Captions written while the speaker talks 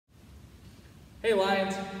Hey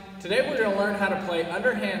Lions, today we're going to learn how to play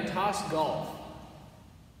underhand toss golf.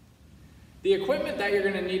 The equipment that you're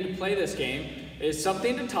going to need to play this game is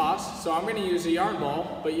something to toss, so I'm going to use a yarn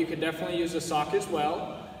ball, but you could definitely use a sock as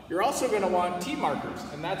well. You're also going to want tee markers,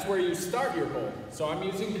 and that's where you start your hole. So I'm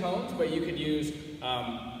using cones, but you could use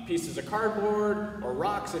pieces of cardboard or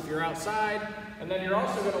rocks if you're outside, and then you're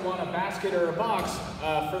also going to want a basket or a box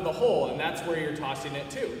for the hole, and that's where you're tossing it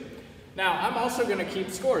to. Now, I'm also going to keep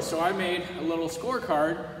score, so I made a little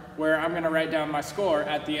scorecard where I'm going to write down my score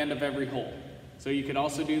at the end of every hole. So you could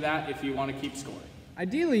also do that if you want to keep score.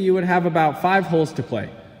 Ideally, you would have about 5 holes to play,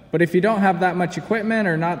 but if you don't have that much equipment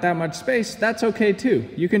or not that much space, that's okay too.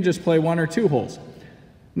 You can just play 1 or 2 holes.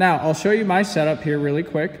 Now, I'll show you my setup here really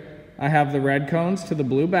quick. I have the red cones to the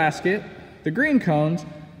blue basket, the green cones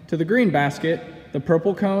to the green basket, the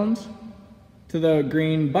purple cones to the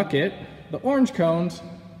green bucket, the orange cones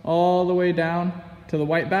all the way down to the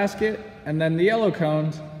white basket, and then the yellow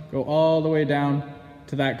cones go all the way down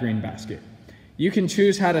to that green basket. You can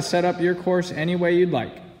choose how to set up your course any way you'd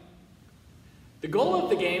like. The goal of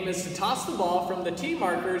the game is to toss the ball from the tee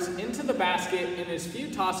markers into the basket in as few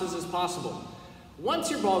tosses as possible. Once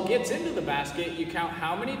your ball gets into the basket, you count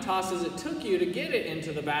how many tosses it took you to get it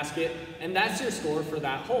into the basket, and that's your score for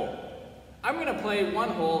that hole. I'm going to play 1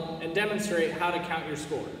 hole and demonstrate how to count your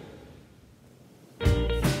score.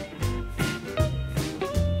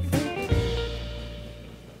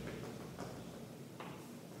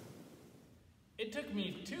 It took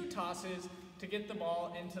me 2 tosses to get the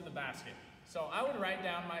ball into the basket. So I would write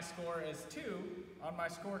down my score as 2 on my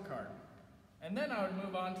scorecard. And then I would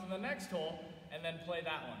move on to the next hole and then play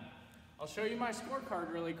that one. I'll show you my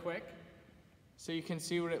scorecard really quick so you can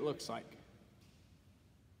see what it looks like.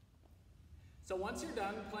 So once you're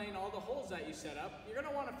done playing all the holes that you set up, you're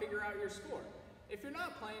going to want to figure out your score. If you're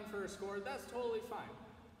not playing for a score, that's totally fine.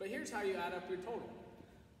 But here's how you add up your total.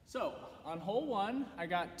 So on hole 1, I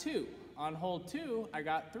got 2. On hole 2, I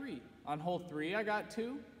got 3. On hole 3, I got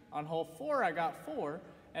 2. On hole 4, I got 4.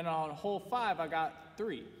 And on hole 5, I got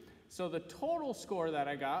 3. So the total score that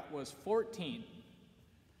I got was 14.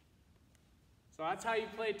 So that's how you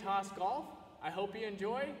play toss golf. I hope you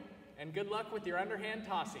enjoy, and good luck with your underhand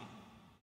tossing.